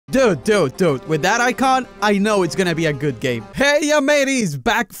Dude, with that icon, I know it's gonna be a good game. Hey, ya mateys,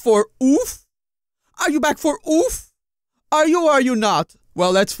 back for OOF? Are you back for OOF? Are you or are you not?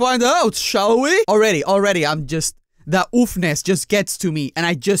 Well, let's find out, shall we? Already, I'm just, the OOFness just gets to me, and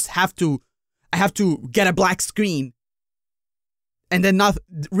I have to get a black screen. And then not,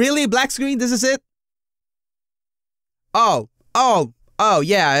 really, black screen, this is it? Oh,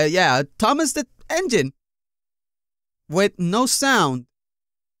 yeah, Thomas the Engine. With no sound.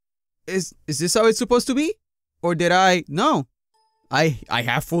 Is this how it's supposed to be? Or did I? No. I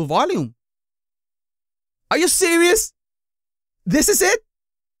have full volume. Are you serious? This is it?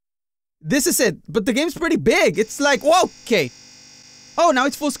 This is it. But the game's pretty big. It's like, whoa, okay. Oh, now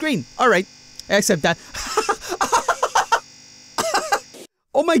it's full screen. Alright. I accept that.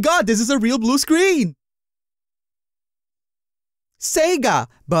 Oh my god, this is a real blue screen. Sega,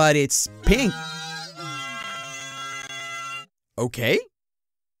 but it's pink. Okay.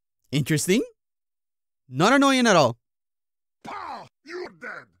 Interesting. Not annoying at all. Pow! You're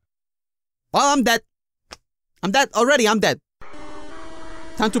dead. Well, I'm dead. I'm dead already. I'm dead.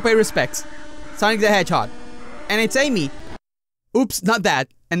 Time to pay respects. Sonic the Hedgehog. And it's Amy. Oops, not that.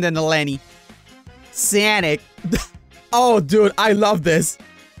 And then the Lenny. Sonic. Oh, dude, I love this.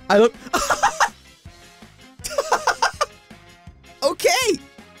 I love. Okay.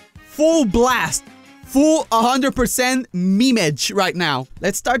 Full blast. Full 100% memeage right now.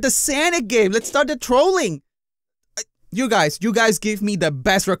 Let's start the Sonic game. Let's start the trolling. You guys give me the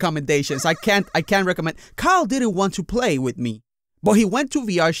best recommendations. I can't recommend. Carl didn't want to play with me, but he went to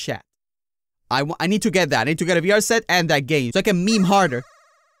VR chat. I need to get that. I need to get a VR set and that game so I can meme harder.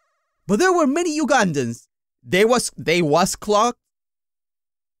 But there were many Ugandans. They was clocked,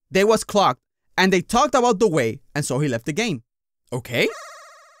 and they talked about the way, and so he left the game. Okay.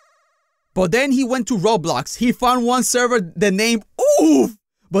 But then he went to Roblox. He found one server, the name OOF,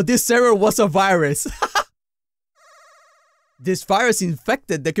 but this server was a virus. This virus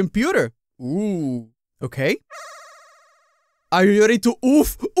infected the computer. Ooh. Okay. Are you ready to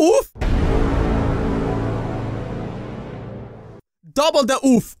OOF? OOF? Double the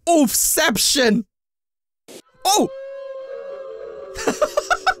OOF. OOFception. Oh!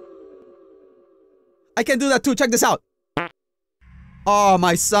 I can do that too. Check this out. Oh,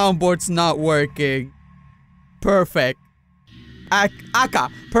 my soundboard's not working. Perfect. Aka.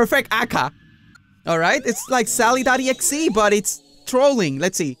 Perfect Aka. Alright, it's like Sally.exe, but it's trolling.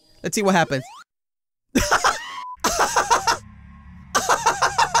 Let's see. Let's see what happens.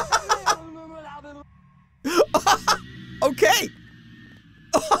 Okay.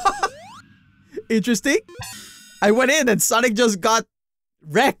 Interesting. I went in and Sonic just got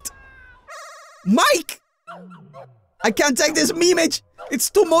wrecked. Mike! I can't take this memeage. It's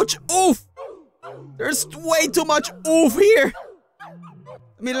too much oof. There's way too much oof here.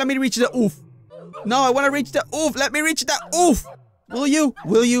 Let me reach the oof. No, I want to reach the oof. Let me reach the oof. Will you?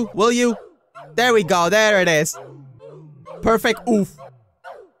 Will you? Will you? There we go. There it is. Perfect oof.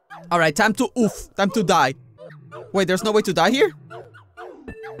 Alright, time to oof. Time to die. Wait, there's no way to die here?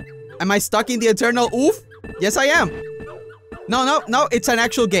 Am I stuck in the eternal oof? Yes, I am. No, it's an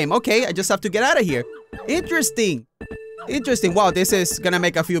actual game. Okay, I just have to get out of here. Interesting. Interesting. Wow, this is gonna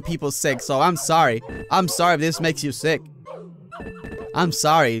make a few people sick, so I'm sorry. I'm sorry if this makes you sick. I'm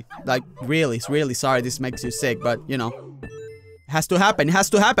sorry. Like, really sorry this makes you sick, but, you know. It has to happen. It has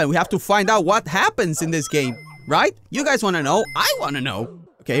to happen. We have to find out what happens in this game, right? You guys wanna know? I wanna know.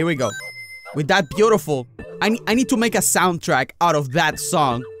 Okay, here we go. With that beautiful... I need to make a soundtrack out of that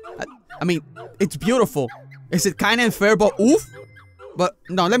song. I mean, it's beautiful. Is it kinda unfair, but oof? But,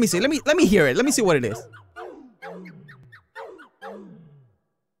 no, let me see. Let me hear it. Let me see what it is.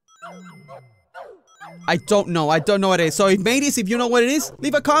 I don't know what it is. So mateys, if you know what it is,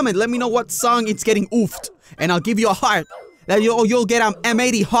 leave a comment. Let me know what song it's getting oofed. And I'll give you a heart. That you'll get an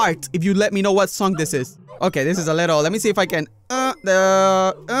M80 heart if you let me know what song this is. Okay, this is a little, let me see if I can,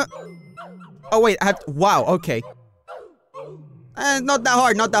 oh wait, wow, okay. Not that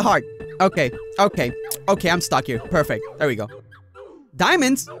hard. Okay, I'm stuck here. Perfect, there we go.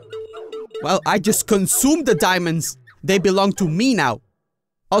 Diamonds? Well, I just consumed the diamonds. They belong to me now.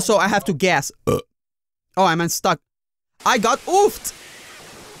 Also, I have to guess. Oh, I'm unstuck. I got oofed!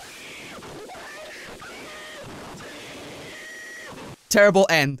 Terrible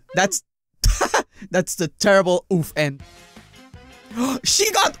end. That's the terrible oof end.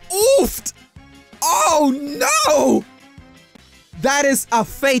 She got oofed! Oh no! That is a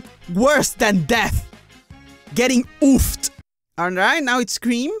fate worse than death. Getting oofed. Alright, now it's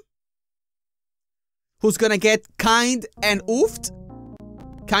Scream. Who's gonna get kind and oofed?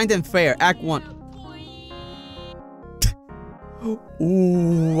 Kind and fair, Act 1.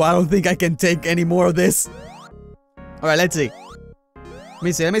 Ooh, I don't think I can take any more of this. Alright, let's see.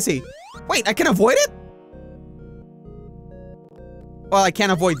 Let me see. Wait, I can avoid it? Well, I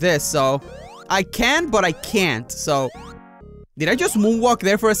can't avoid this, so... I can, but I can't, so... Did I just moonwalk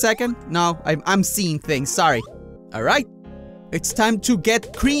there for a second? No, I'm seeing things, sorry. Alright. It's time to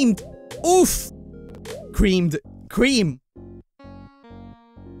get creamed. Oof! Creamed. Cream.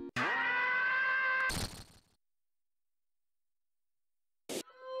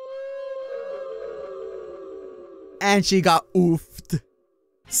 And she got oofed.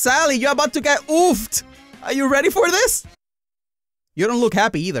 Sally, you're about to get oofed! Are you ready for this? You don't look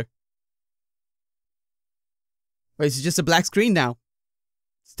happy either. Wait, it's just a black screen now.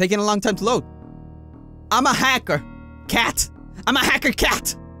 It's taking a long time to load. I'm a hacker. Cat. I'm a hacker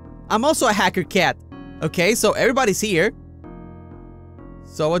cat. I'm also a hacker cat. Okay, so everybody's here.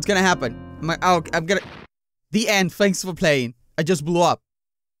 So what's gonna happen? I'm gonna... The end. Thanks for playing. I just blew up.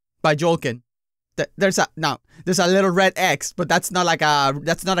 By Jolkin. There's a little red X, but that's not like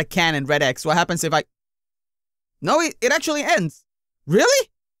that's not a canon red X. What happens if I... No, it actually ends. Really?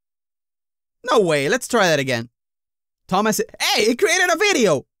 No way. Let's try that again. Thomas, hey, it created a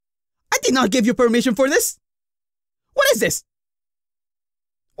video. I did not give you permission for this. What is this?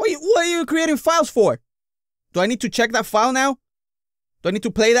 What are you creating files for? Do I need to check that file now? Do I need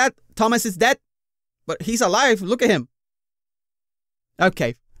to play that? Thomas is dead, but he's alive. Look at him.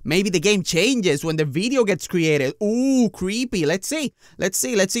 Okay. Maybe the game changes when the video gets created. Ooh, creepy. Let's see. Let's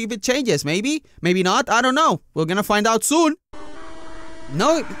see if it changes. Maybe. Maybe not. I don't know. We're gonna find out soon.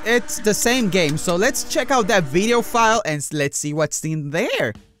 No, it's the same game. So let's check out that video file and let's see what's in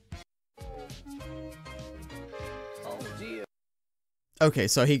there. Okay,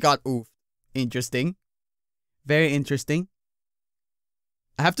 so he got oof. Interesting. Very interesting.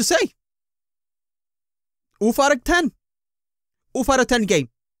 I have to say. Oof out of 10. Oof out of 10 game.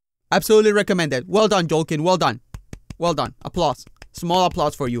 Absolutely recommended. Well done, Jolkin. Well done. Well done. Applause. Small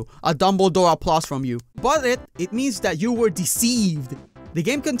applause for you. A Dumbledore applause from you. But it means that you were deceived. The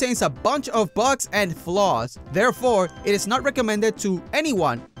game contains a bunch of bugs and flaws. Therefore, it is not recommended to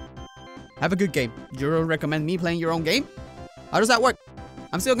anyone. Have a good game. You don't recommend me playing your own game? How does that work?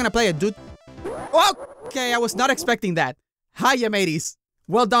 I'm still gonna play it, dude. Okay, I was not expecting that. Hiya, mateys.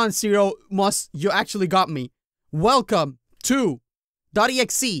 Well done, Zero Mus. You actually got me. Welcome to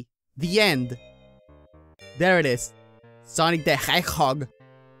 .exe. The end. There it is. Sonic the Hedgehog.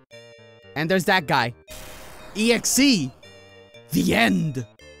 And there's that guy. EXE. The end.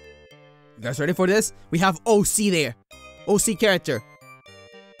 You guys ready for this? We have OC there. OC character.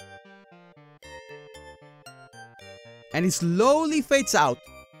 And it slowly fades out.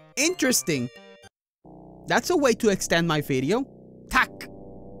 Interesting. That's a way to extend my video. Tack.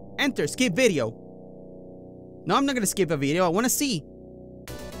 Enter. Skip video. No, I'm not gonna skip a video. I wanna see.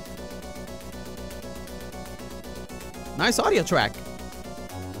 Nice audio track.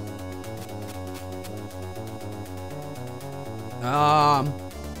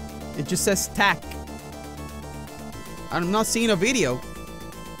 It just says tack. I'm not seeing a video.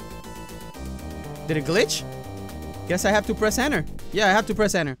 Did it glitch? Guess I have to press enter. Yeah, I have to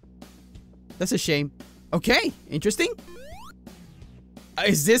press enter. That's a shame. Okay, interesting.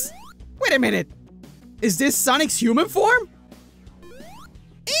 Is this... Wait a minute. Is this Sonic's human form?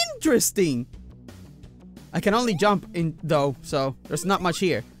 Interesting. I can only jump in though, so there's not much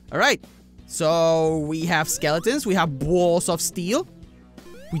here. Alright. So we have skeletons, we have balls of steel.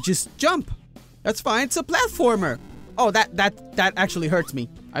 We just jump. That's fine, it's a platformer. Oh, that actually hurts me.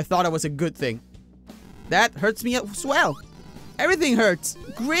 I thought it was a good thing. That hurts me as well. Everything hurts.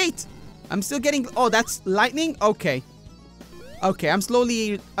 Great. I'm still getting... Oh, that's lightning? Okay. Okay, I'm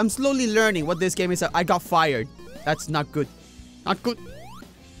slowly learning what this game is. I got fired. That's not good. Not good.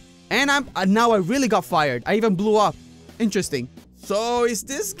 And now I really got fired. I even blew up. Interesting. So is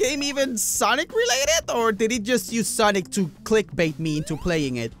this game even Sonic related? Or did he just use Sonic to clickbait me into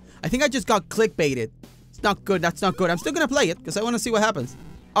playing it? I think I just got clickbaited. It's not good. That's not good. I'm still gonna play it because I want to see what happens.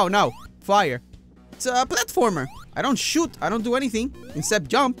 Oh no. Fire. It's a platformer. I don't shoot. I don't do anything except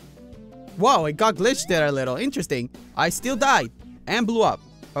jump. Whoa, it got glitched there a little. Interesting. I still died and blew up.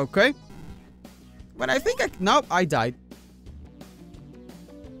 Okay. But I think nope, I died.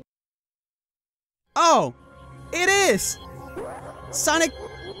 Oh, it is!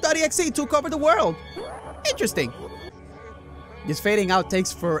 Sonic.exe took over the world. Interesting. This fading out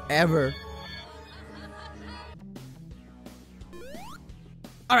takes forever.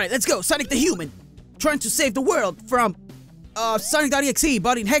 Alright, let's go. Sonic the Human. Trying to save the world from Sonic.exe,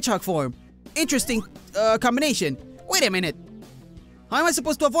 but in hedgehog form. Interesting combination. Wait a minute. How am I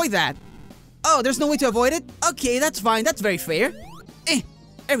supposed to avoid that? Oh, there's no way to avoid it? Okay, that's fine. That's very fair.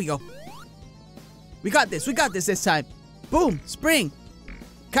 There we go. We got this this time. Boom, spring.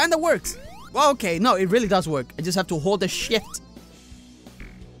 Kinda works. Well, okay, no, it really does work. I just have to hold the shift.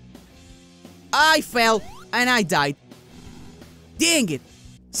 I fell, and I died. Dang it.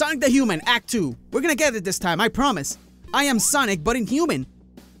 Sonic the Human, Act 2. We're gonna get it this time, I promise. I am Sonic, but in human.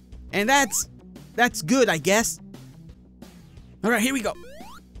 And that's good, I guess. Alright, here we go.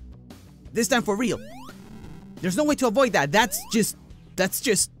 This time for real. There's no way to avoid that. That's just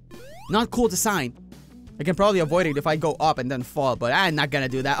not cool design. I can probably avoid it if I go up and then fall, but I'm not gonna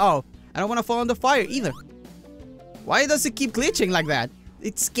do that. Oh, I don't want to fall in the fire either. Why does it keep glitching like that?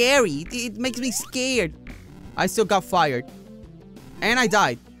 It's scary. It makes me scared. I still got fired. And I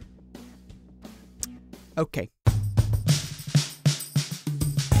died. Okay.